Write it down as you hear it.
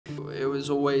was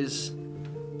always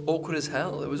awkward as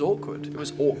hell. It was awkward. It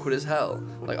was awkward as hell.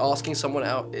 Like, asking someone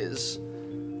out is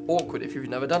awkward if you've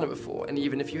never done it before, and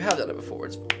even if you have done it before,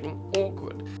 it's fucking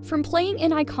awkward. From playing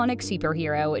an iconic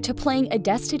superhero to playing a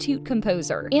destitute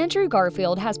composer, Andrew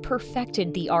Garfield has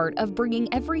perfected the art of bringing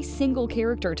every single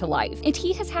character to life, and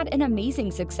he has had an amazing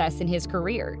success in his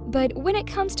career. But when it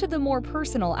comes to the more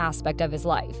personal aspect of his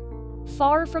life,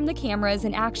 far from the cameras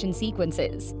and action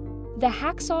sequences, the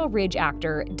Hacksaw Ridge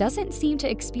actor doesn't seem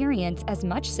to experience as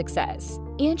much success.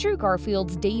 Andrew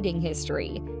Garfield's dating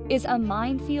history is a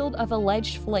minefield of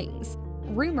alleged flings,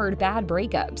 rumored bad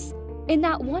breakups, and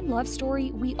that one love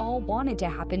story we all wanted to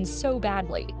happen so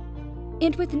badly.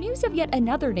 And with news of yet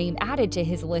another name added to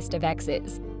his list of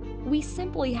exes, we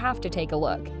simply have to take a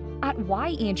look at why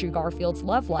Andrew Garfield's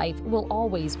love life will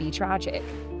always be tragic.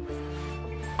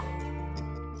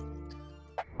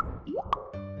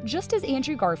 Just as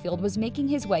Andrew Garfield was making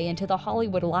his way into the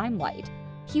Hollywood limelight,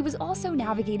 he was also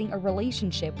navigating a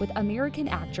relationship with American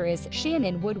actress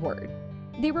Shannon Woodward.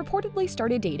 They reportedly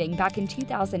started dating back in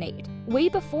 2008, way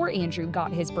before Andrew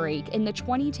got his break in the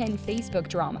 2010 Facebook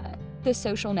drama, The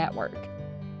Social Network.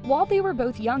 While they were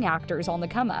both young actors on the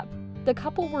come-up, the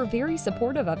couple were very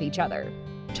supportive of each other,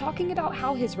 talking about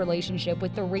how his relationship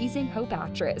with the Raising Hope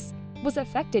actress was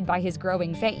affected by his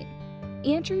growing fame.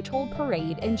 Andrew told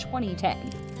Parade in 2010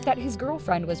 that his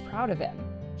girlfriend was proud of him.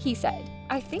 He said,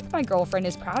 "I think my girlfriend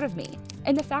is proud of me,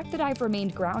 and the fact that I've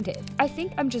remained grounded. I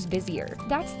think I'm just busier.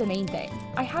 That's the main thing.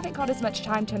 I haven't got as much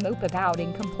time to mope about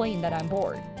and complain that I'm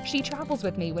bored. She travels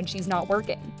with me when she's not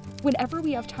working. Whenever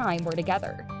we have time, we're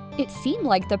together." It seemed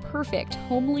like the perfect,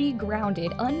 homely,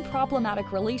 grounded,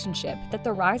 unproblematic relationship that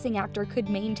the rising actor could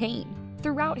maintain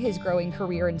throughout his growing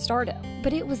career in stardom,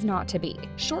 but it was not to be.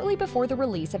 Shortly before the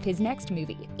release of his next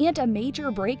movie, and a major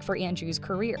break for Andrew's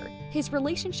career, his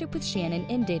relationship with Shannon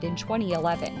ended in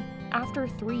 2011, after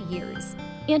 3 years.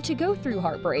 And to go through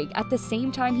heartbreak at the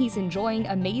same time he's enjoying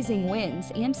amazing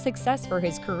wins and success for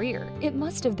his career, it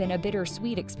must have been a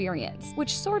bittersweet experience,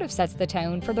 which sort of sets the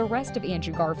tone for the rest of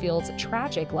Andrew Garfield's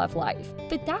tragic love life.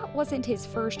 But that wasn't his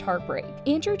first heartbreak.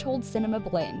 Andrew told Cinema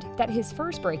Blend that his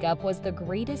first breakup was the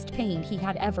greatest pain he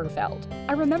had ever felt.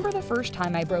 "I remember the first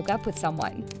time I broke up with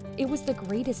someone. It was the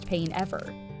greatest pain ever."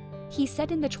 He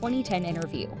said in the 2010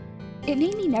 interview, "It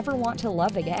made me never want to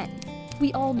love again."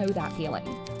 We all know that feeling.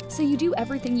 So you do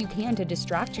everything you can to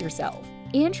distract yourself.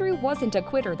 Andrew wasn't a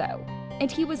quitter though, and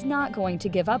he was not going to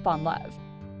give up on love.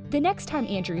 The next time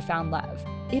Andrew found love,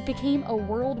 it became a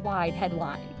worldwide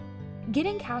headline.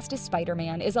 Getting cast as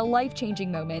Spider-Man is a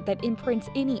life-changing moment that imprints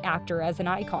any actor as an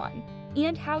icon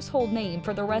and household name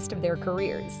for the rest of their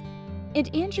careers.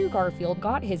 And Andrew Garfield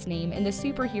got his name in the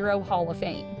Superhero Hall of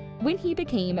Fame when he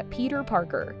became Peter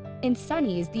Parker in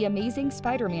Sony's The Amazing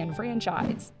Spider-Man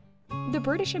franchise. The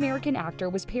British-American actor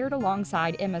was paired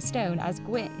alongside Emma Stone as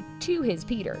Gwen to his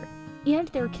Peter, and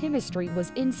their chemistry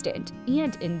was instant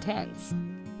and intense.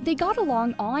 They got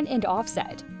along on and off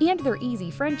set, and their easy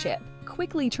friendship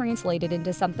quickly translated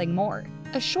into something more.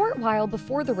 A short while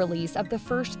before the release of the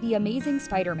first The Amazing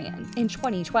Spider-Man in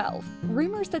 2012,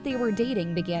 rumors that they were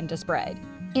dating began to spread,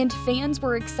 and fans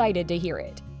were excited to hear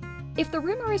it. If the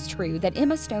rumor is true that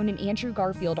Emma Stone and Andrew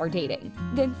Garfield are dating,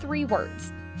 then 3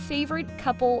 words: favorite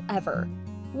couple ever,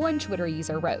 one Twitter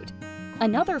user wrote.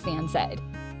 Another fan said,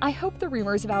 "I hope the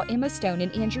rumors about Emma Stone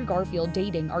and Andrew Garfield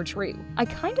dating are true. I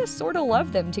kinda sorta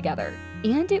love them together."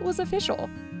 And it was official.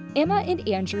 Emma and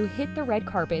Andrew hit the red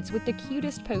carpets with the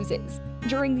cutest poses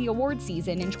during the award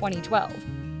season in 2012,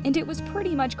 and it was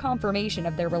pretty much confirmation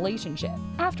of their relationship.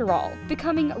 After all,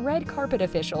 becoming red carpet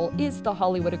official is the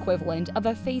Hollywood equivalent of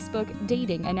a Facebook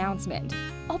dating announcement.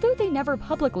 Although they never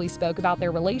publicly spoke about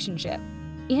their relationship,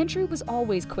 Andrew was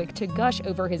always quick to gush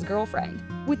over his girlfriend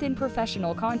within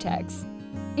professional contexts.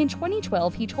 In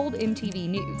 2012, he told MTV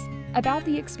News about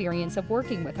the experience of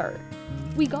working with her.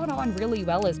 "We got on really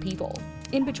well as people.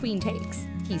 In between takes,"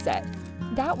 he said.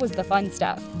 "That was the fun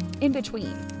stuff. In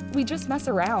between, we just mess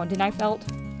around and I felt,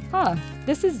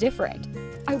 this is different.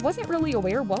 I wasn't really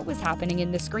aware what was happening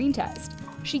in the screen test.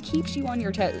 She keeps you on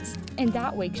your toes, and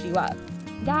that wakes you up.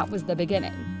 That was the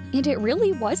beginning." And it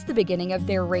really was the beginning of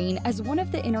their reign as one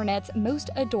of the internet's most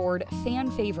adored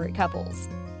fan-favorite couples.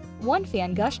 One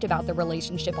fan gushed about the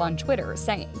relationship on Twitter,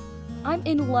 saying, "I'm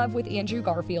in love with Andrew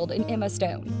Garfield and Emma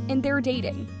Stone, and they're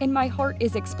dating, and my heart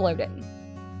is exploding."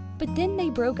 But then they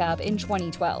broke up in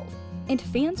 2012, and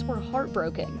fans were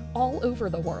heartbroken all over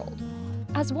the world.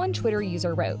 As one Twitter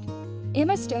user wrote,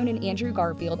 "Emma Stone and Andrew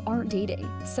Garfield aren't dating,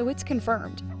 so it's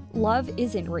confirmed. Love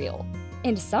isn't real."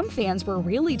 And some fans were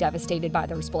really devastated by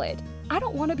their split. "I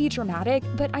don't want to be dramatic,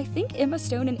 but I think Emma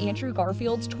Stone and Andrew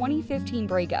Garfield's 2015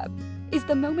 breakup is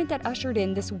the moment that ushered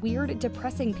in this weird,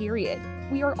 depressing period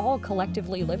we are all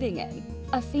collectively living in.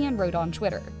 A fan wrote on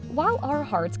Twitter, "While our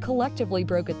hearts collectively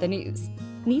broke at the news,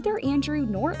 neither Andrew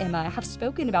nor Emma have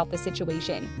spoken about the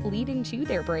situation leading to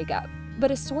their breakup. But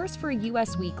a source for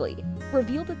US Weekly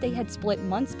revealed that they had split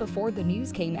months before the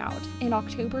news came out in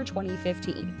October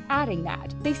 2015, adding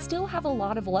that they still have a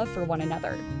lot of love for one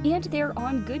another, and they're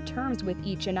on good terms with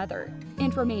each another,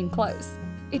 and remain close.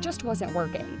 It just wasn't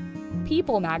working."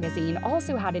 People magazine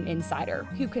also had an insider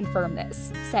who confirmed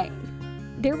this, saying,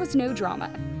 "There was no drama.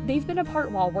 They've been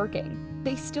apart while working.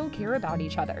 They still care about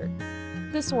each other."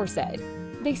 The source said,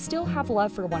 "They still have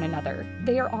love for one another.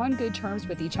 They are on good terms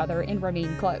with each other and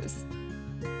remain close."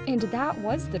 And that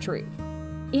was the truth.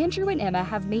 Andrew and Emma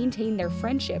have maintained their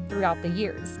friendship throughout the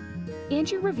years.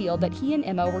 Andrew revealed that he and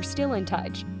Emma were still in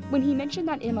touch when he mentioned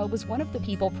that Emma was one of the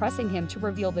people pressing him to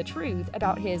reveal the truth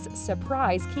about his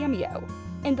surprise cameo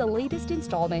in the latest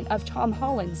installment of Tom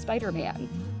Holland's Spider-Man.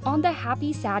 On the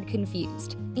Happy, Sad,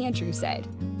 Confused, Andrew said,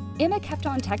 "Emma kept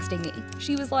on texting me.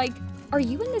 She was like, 'Are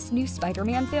you in this new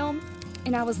Spider-Man film?'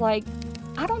 And I was like,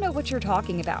 'I don't know what you're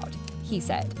talking about,' he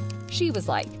said. She was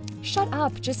like, 'Shut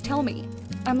up, just tell me.'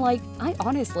 I'm like, 'I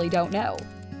honestly don't know.'"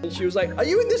 And she was like, "Are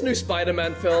you in this new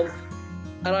Spider-Man film?"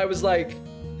 And I was like,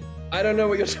 "I don't know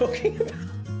what you're talking about."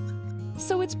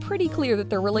 So it's pretty clear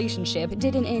that their relationship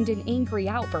didn't end in angry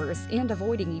outbursts and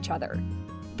avoiding each other.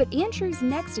 But Andrew's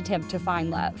next attempt to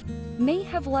find love may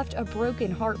have left a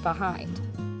broken heart behind.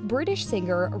 British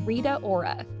singer Rita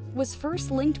Ora was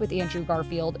first linked with Andrew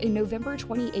Garfield in November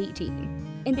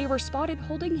 2018, and they were spotted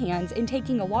holding hands and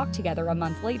taking a walk together a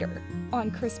month later,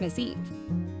 on Christmas Eve.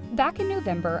 Back in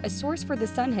November, a source for The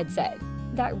Sun had said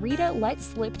that Rita let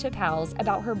slip to pals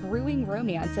about her brewing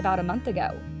romance about a month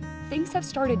ago. Things have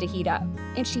started to heat up,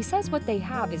 and she says what they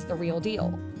have is the real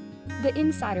deal. The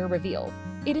insider revealed,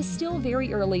 "It is still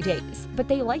very early days, but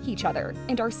they like each other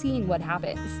and are seeing what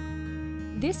happens."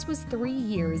 This was 3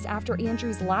 years after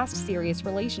Andrew's last serious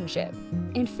relationship,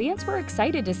 and fans were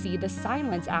excited to see the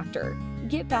silence actor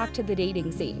get back to the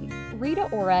dating scene. Rita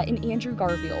Ora and Andrew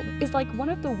Garfield is like one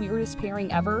of the weirdest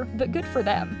pairing ever, but good for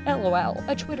them, LOL,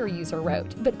 a Twitter user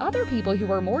wrote. But other people who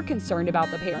were more concerned about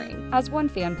the pairing, as one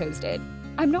fan posted,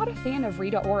 "I'm not a fan of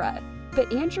Rita Ora,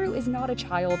 but Andrew is not a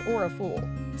child or a fool,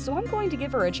 so I'm going to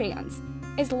give her a chance.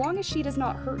 As long as she does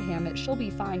not hurt him, she'll be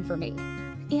fine for me."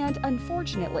 And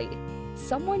unfortunately,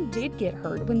 someone did get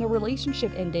hurt when the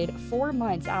relationship ended 4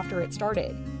 months after it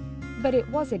started. But it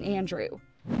wasn't Andrew.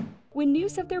 When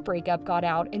news of their breakup got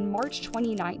out in March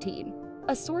 2019,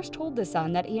 a source told The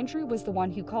Sun that Andrew was the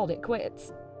one who called it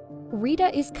quits.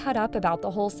 Rita is cut up about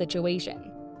the whole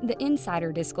situation, the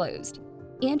insider disclosed.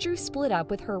 Andrew split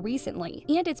up with her recently,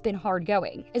 and it's been hard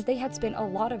going, as they had spent a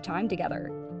lot of time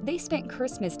together. They spent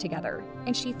Christmas together,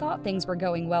 and she thought things were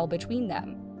going well between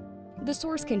them. The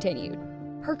source continued,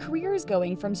 "Her career is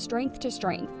going from strength to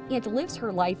strength and lives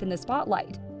her life in the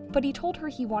spotlight, but he told her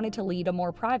he wanted to lead a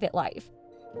more private life.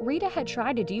 Rita had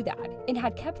tried to do that and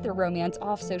had kept their romance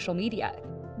off social media,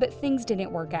 but things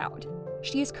didn't work out.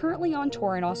 She is currently on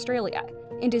tour in Australia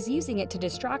and is using it to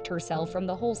distract herself from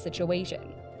the whole situation."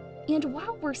 And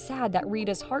while we're sad that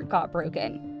Rita's heart got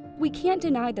broken, we can't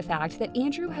deny the fact that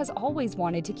Andrew has always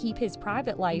wanted to keep his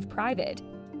private life private.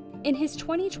 In his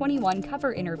 2021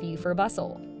 cover interview for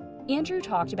Bustle, Andrew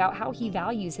talked about how he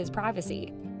values his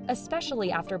privacy, especially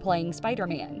after playing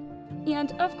Spider-Man,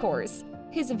 and, of course,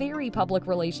 his very public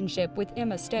relationship with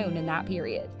Emma Stone in that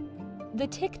period. The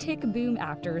Tick Tick Boom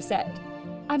actor said,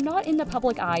 "I'm not in the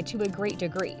public eye to a great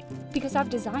degree, because I've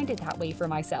designed it that way for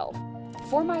myself.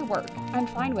 For my work, I'm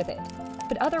fine with it,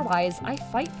 but otherwise, I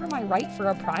fight for my right for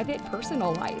a private,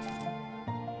 personal life."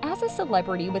 As a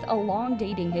celebrity with a long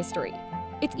dating history,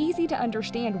 it's easy to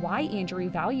understand why Andrew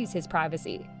values his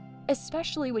privacy,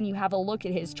 especially when you have a look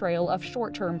at his trail of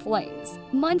short-term flings.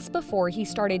 Months before he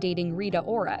started dating Rita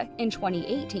Ora in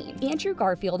 2018, Andrew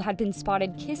Garfield had been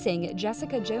spotted kissing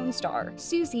Jessica Jones star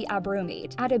Susie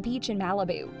Abromate at a beach in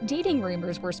Malibu. Dating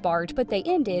rumors were sparked, but they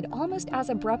ended almost as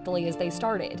abruptly as they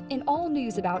started, and all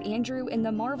news about Andrew and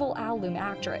the Marvel alum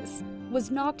actress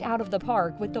was knocked out of the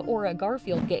park with the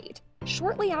Ora-Garfield gate.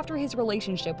 Shortly after his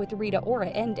relationship with Rita Ora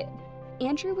ended,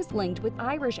 Andrew was linked with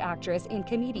Irish actress and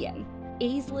comedian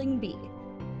Aisling Bea.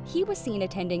 He was seen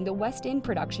attending the West End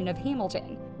production of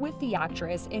Hamilton with the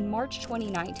actress in March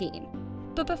 2019.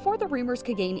 But before the rumors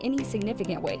could gain any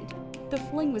significant weight, the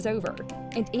fling was over,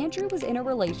 and Andrew was in a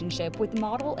relationship with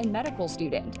model and medical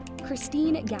student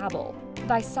Christine Gabel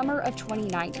by summer of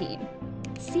 2019.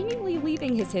 seemingly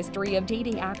leaving his history of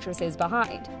dating actresses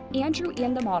behind. Andrew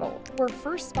and the model were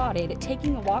first spotted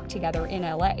taking a walk together in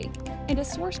LA, and a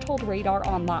source told Radar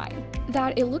Online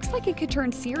that it looks like it could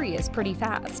turn serious pretty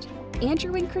fast.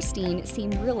 Andrew and Christine seem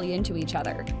really into each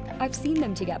other. I've seen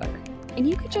them together, and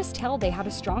you could just tell they had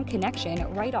a strong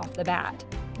connection right off the bat.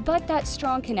 But that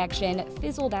strong connection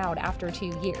fizzled out after 2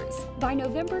 years. By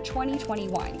November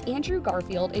 2021, Andrew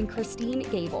Garfield and Christine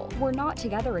Gable were not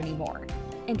together anymore,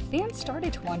 and fans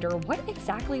started to wonder what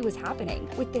exactly was happening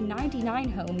with the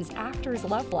 99 Homes actor's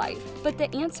love life. But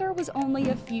the answer was only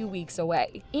a few weeks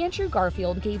away. Andrew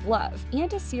Garfield gave love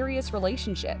and a serious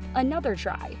relationship another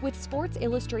try with Sports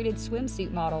Illustrated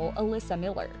swimsuit model Alyssa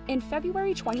Miller. In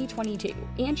February 2022,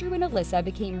 Andrew and Alyssa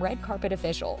became red carpet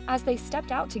official as they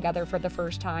stepped out together for the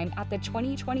first time at the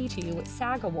 2022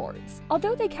 SAG Awards.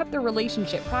 Although they kept their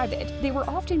relationship private, they were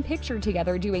often pictured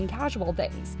together doing casual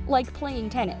things, like playing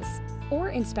tennis or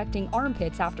inspecting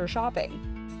armpits after shopping.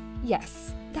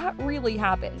 Yes, that really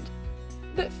happened.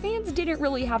 But fans didn't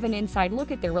really have an inside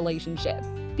look at their relationship,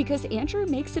 because Andrew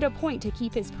makes it a point to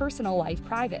keep his personal life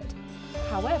private.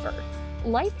 However,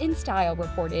 Life in Style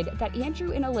reported that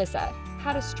Andrew and Alyssa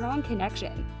had a strong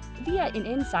connection via an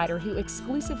insider who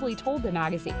exclusively told the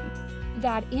magazine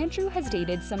that Andrew has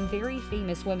dated some very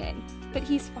famous women, but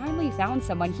he's finally found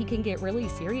someone he can get really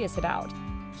serious about.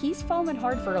 He's fallen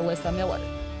hard for Alyssa Miller,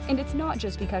 and it's not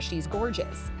just because she's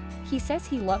gorgeous. He says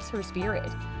he loves her spirit,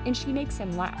 and she makes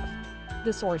him laugh,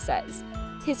 the source says.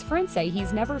 His friends say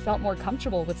he's never felt more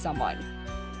comfortable with someone.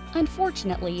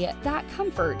 Unfortunately, that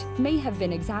comfort may have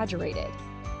been exaggerated.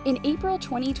 In April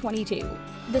 2022,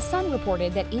 The Sun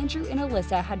reported that Andrew and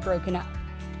Alyssa had broken up.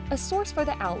 A source for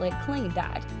the outlet claimed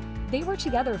that they were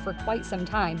together for quite some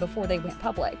time before they went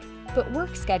public, but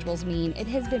work schedules mean it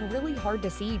has been really hard to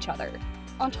see each other.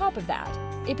 On top of that,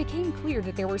 it became clear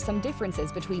that there were some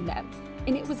differences between them,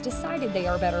 and it was decided they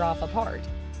are better off apart,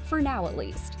 for now at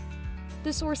least.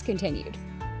 The source continued,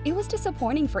 "It was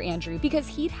disappointing for Andrew because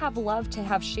he'd have loved to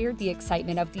have shared the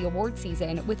excitement of the award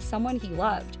season with someone he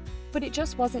loved, but it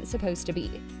just wasn't supposed to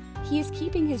be. He is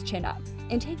keeping his chin up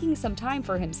and taking some time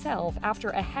for himself after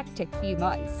a hectic few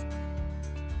months."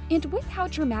 And with how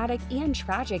dramatic and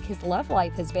tragic his love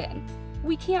life has been,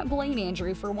 we can't blame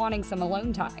Andrew for wanting some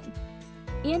alone time.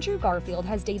 Andrew Garfield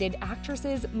has dated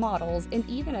actresses, models, and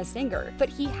even a singer, but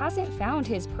he hasn't found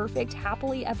his perfect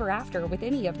happily ever after with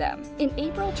any of them. In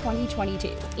April 2022,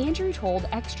 Andrew told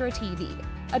Extra TV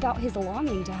about his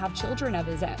longing to have children of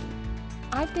his own.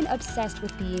 "I've been obsessed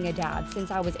with being a dad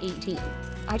since I was 18.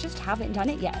 I just haven't done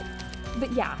it yet.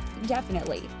 But yeah,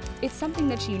 definitely. It's something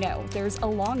that there's a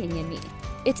longing in me.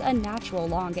 It's a natural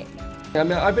longing." I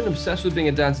mean, I've been obsessed with being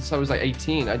a dad since I was like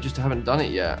 18. I just haven't done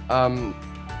it yet.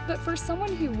 But for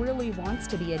someone who really wants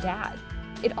to be a dad,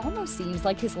 it almost seems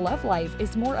like his love life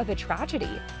is more of a tragedy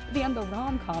than the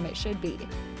rom-com it should be.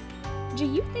 Do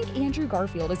you think Andrew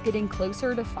Garfield is getting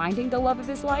closer to finding the love of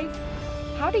his life?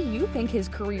 How do you think his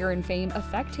career and fame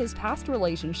affect his past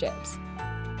relationships?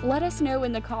 Let us know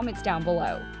in the comments down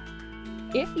below.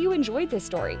 If you enjoyed this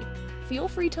story, feel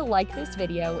free to like this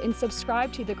video and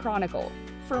subscribe to The Chronicle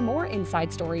for more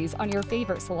inside stories on your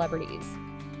favorite celebrities.